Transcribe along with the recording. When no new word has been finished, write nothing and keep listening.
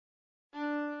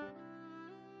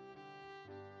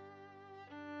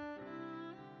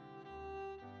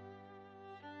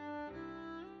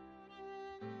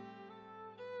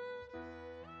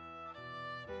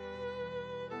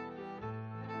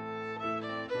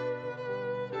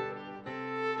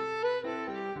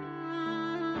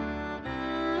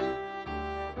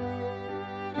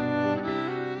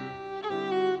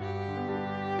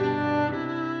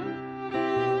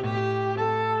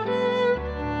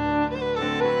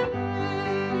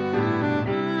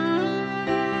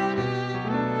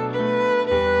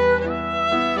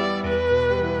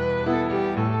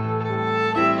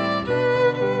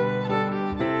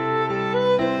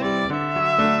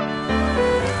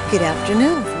Good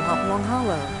afternoon from Hopalong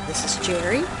Hollow. This is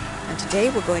Jeri, and today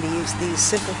we're going to use these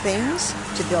simple things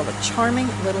to build a charming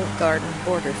little garden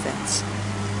border fence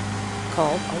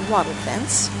called a wattle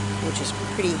fence, which is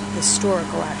pretty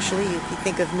historical actually. If you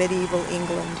think of medieval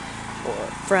England or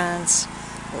France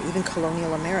or even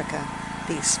colonial America,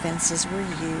 these fences were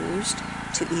used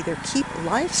to either keep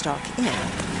livestock in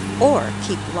or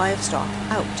keep livestock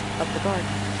out of the garden.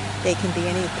 They can be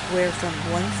anywhere from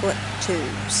 1 foot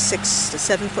to 6 to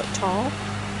 7 foot tall.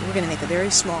 We're going to make a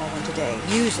very small one today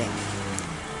using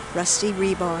rusty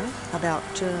rebar, about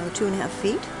 2.5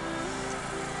 feet.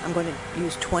 I'm going to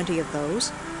use 20 of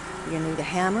those. You're going to need a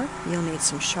hammer, you'll need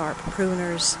some sharp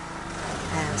pruners,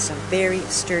 and some very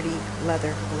sturdy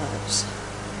leather gloves.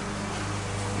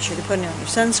 Be sure to put on your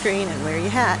sunscreen and wear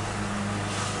your hat,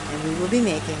 and we will be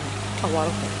making a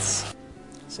wattle fence.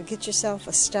 So get yourself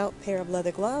a stout pair of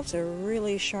leather gloves, a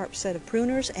really sharp set of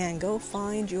pruners, and go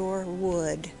find your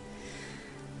wood.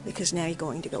 Because now you're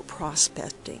going to go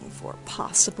prospecting for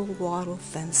possible wattle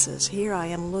fences. Here I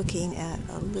am looking at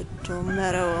a little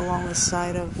meadow along the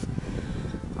side of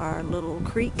our little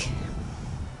creek.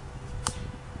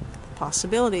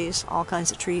 Possibilities, all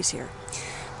kinds of trees here.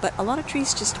 But a lot of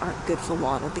trees just aren't good for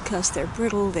wattle because they're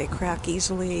brittle, they crack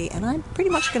easily, and I'm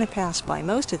pretty much going to pass by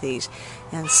most of these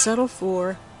and settle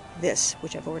for this,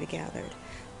 which I've already gathered.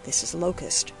 This is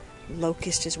locust.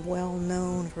 Locust is well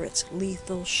known for its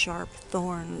lethal, sharp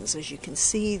thorns. As you can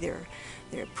see, they're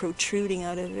protruding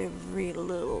out of every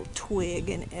little twig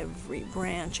and every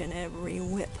branch and every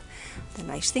whip. The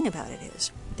nice thing about it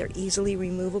is they're easily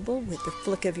removable with the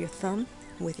flick of your thumb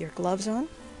with your gloves on.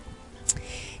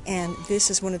 And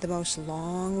this is one of the most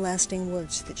long-lasting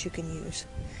woods that you can use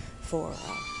for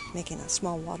making a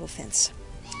small wattle fence.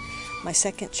 My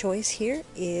second choice here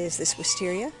is this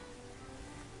wisteria,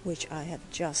 which I have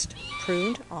just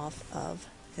pruned off of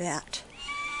that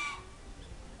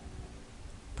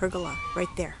pergola right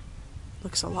there.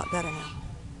 Looks a lot better now.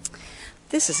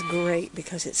 This is great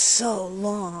because it's so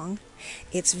long.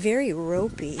 It's very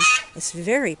ropey. It's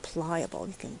very pliable.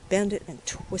 You can bend it and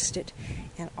twist it,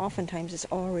 and oftentimes it's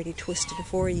already twisted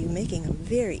for you, making a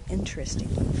very interesting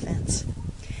little fence.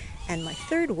 And my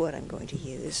third wood I'm going to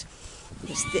use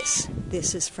is this.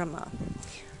 This is from a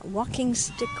walking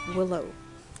stick willow.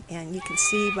 And you can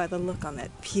see by the look on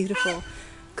that beautiful,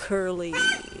 curly,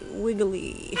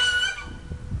 wiggly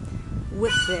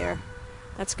whip there,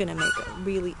 that's going to make a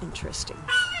really interesting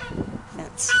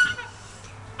fence.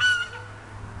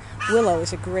 Willow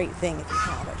is a great thing if you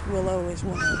have it. Willow is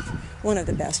one of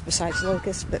the best besides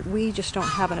locust, but we just don't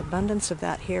have an abundance of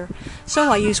that here, so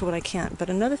I use what I can. But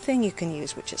another thing you can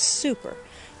use, which is super,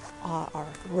 are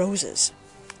roses.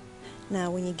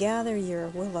 Now, when you gather your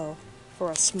willow for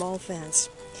a small fence,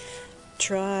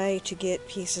 try to get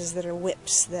pieces that are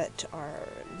whips, that are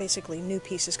basically new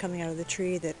pieces coming out of the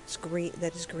tree that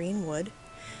is green wood.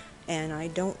 And I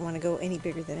don't want to go any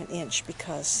bigger than 1 inch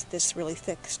because this really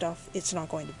thick stuff, it's not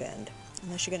going to bend.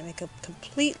 Unless you're going to make a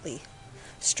completely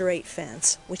straight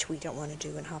fence, which we don't want to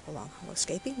do in Hopalong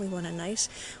Hollowscaping. We want a nice,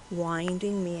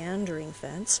 winding, meandering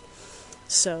fence.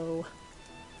 So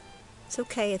it's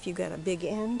okay if you've got a big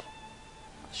end.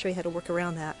 I'll show you how to work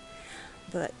around that.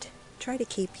 But try to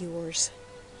keep yours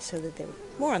so that they're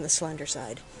more on the slender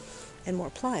side and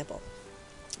more pliable.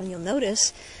 And you'll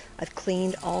notice I've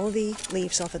cleaned all the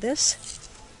leaves off of this,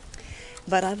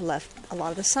 but I've left a lot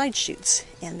of the side shoots,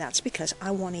 and that's because I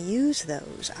want to use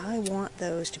those. I want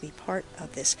those to be part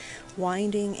of this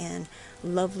winding and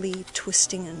lovely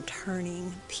twisting and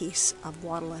turning piece of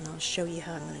wattle, and I'll show you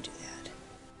how I'm going to do that.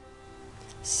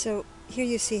 So here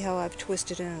you see how I've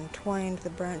twisted and twined the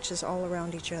branches all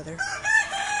around each other,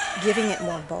 giving it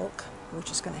more bulk, which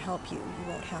is going to help you. You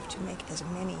won't have to make as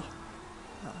many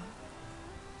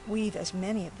weave as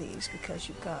many of these because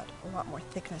you've got a lot more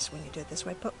thickness when you do it this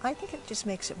way, but I think it just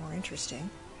makes it more interesting.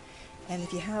 And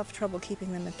if you have trouble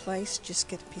keeping them in place, just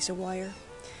get a piece of wire.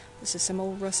 This is some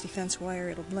old rusty fence wire.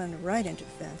 It'll blend right into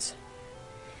the fence.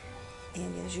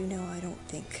 And as you know, I don't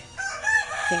think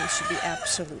things should be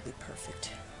absolutely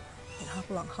perfect. In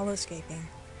Hopalong Hollowscaping,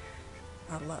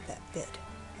 I love that bit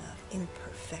of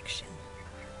imperfection.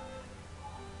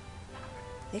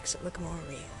 Makes it look more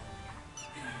real.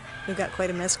 We've got quite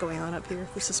a mess going on up here.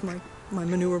 This is my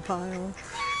manure pile.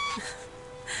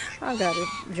 I've got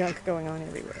junk going on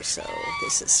everywhere, so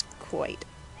this is quite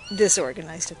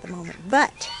disorganized at the moment.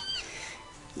 But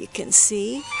you can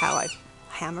see how I've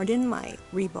hammered in my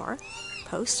rebar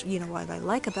posts. You know what I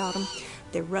like about them?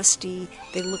 They're rusty,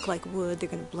 they look like wood, they're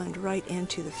going to blend right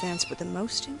into the fence, but the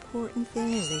most important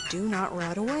thing is they do not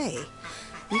rot away.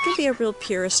 You can be a real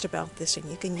purist about this, and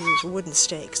you can use wooden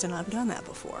stakes, and I've done that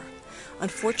before.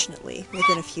 Unfortunately,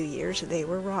 within a few years, they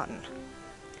were rotten.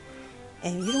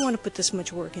 And you don't want to put this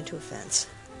much work into a fence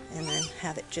and then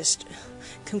have it just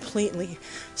completely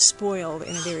spoiled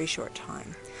in a very short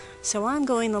time. So I'm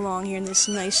going along here in this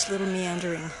nice little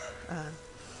meandering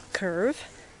curve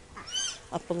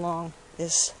up along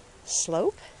this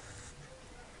slope,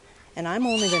 and I'm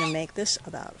only going to make this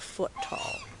about a foot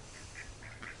tall.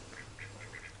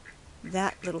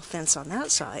 That little fence on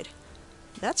that side,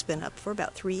 that's been up for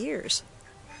about 3 years.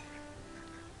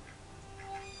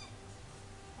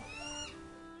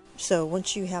 So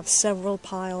once you have several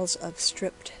piles of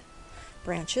stripped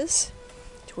branches,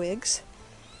 twigs,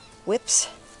 whips,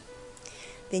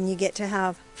 then you get to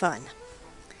have fun.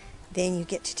 Then you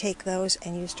get to take those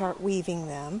and you start weaving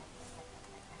them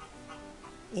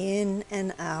in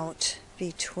and out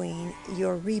between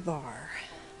your rebar,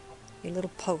 your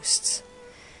little posts,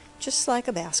 just like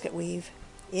a basket weave,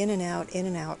 in and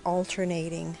out,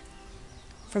 alternating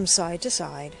from side to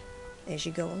side as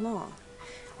you go along.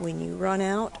 When you run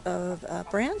out of a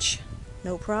branch,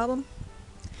 no problem.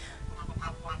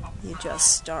 You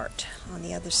just start on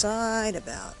the other side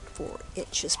about 4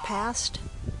 inches past,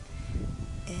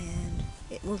 and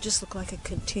it will just look like a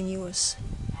continuous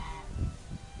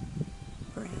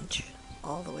branch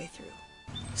all the way through.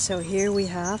 So here we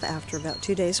have, after about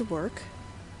 2 days of work,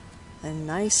 a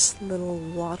nice little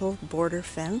wattle border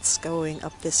fence going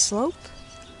up this slope,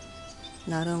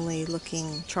 not only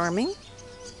looking charming,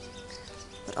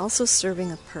 but also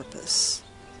serving a purpose.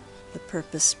 The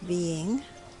purpose being,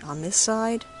 on this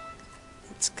side,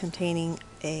 it's containing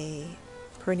a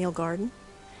perennial garden,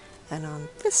 and on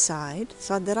this side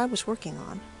that I was working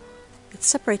on, it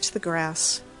separates the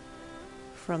grass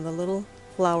from the little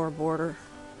flower border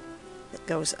that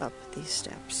goes up these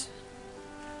steps.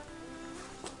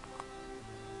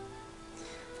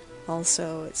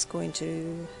 Also, it's going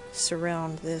to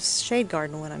surround this shade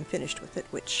garden when I'm finished with it,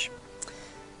 which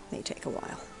may take a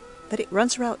while. But it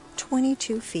runs about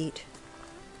 22 feet.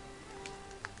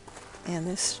 And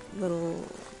this little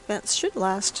fence should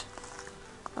last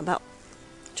about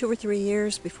 2 or 3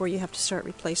 years before you have to start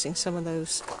replacing some of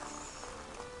those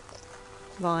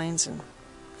vines and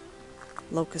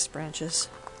locust branches.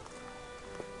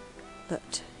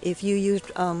 But if you use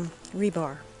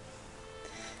rebar,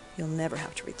 you'll never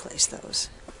have to replace those.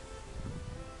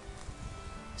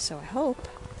 So I hope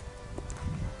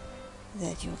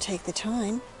that you'll take the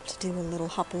time to do a little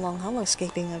Hopalong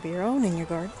Hollowscaping of your own in your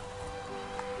garden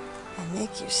and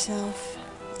make yourself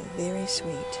a very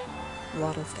sweet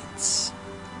wattle fence.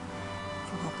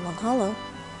 From Hopalong Hollow,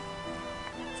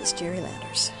 this is Jeri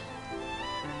Landers.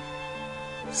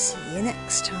 See you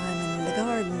next time in the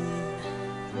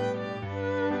garden.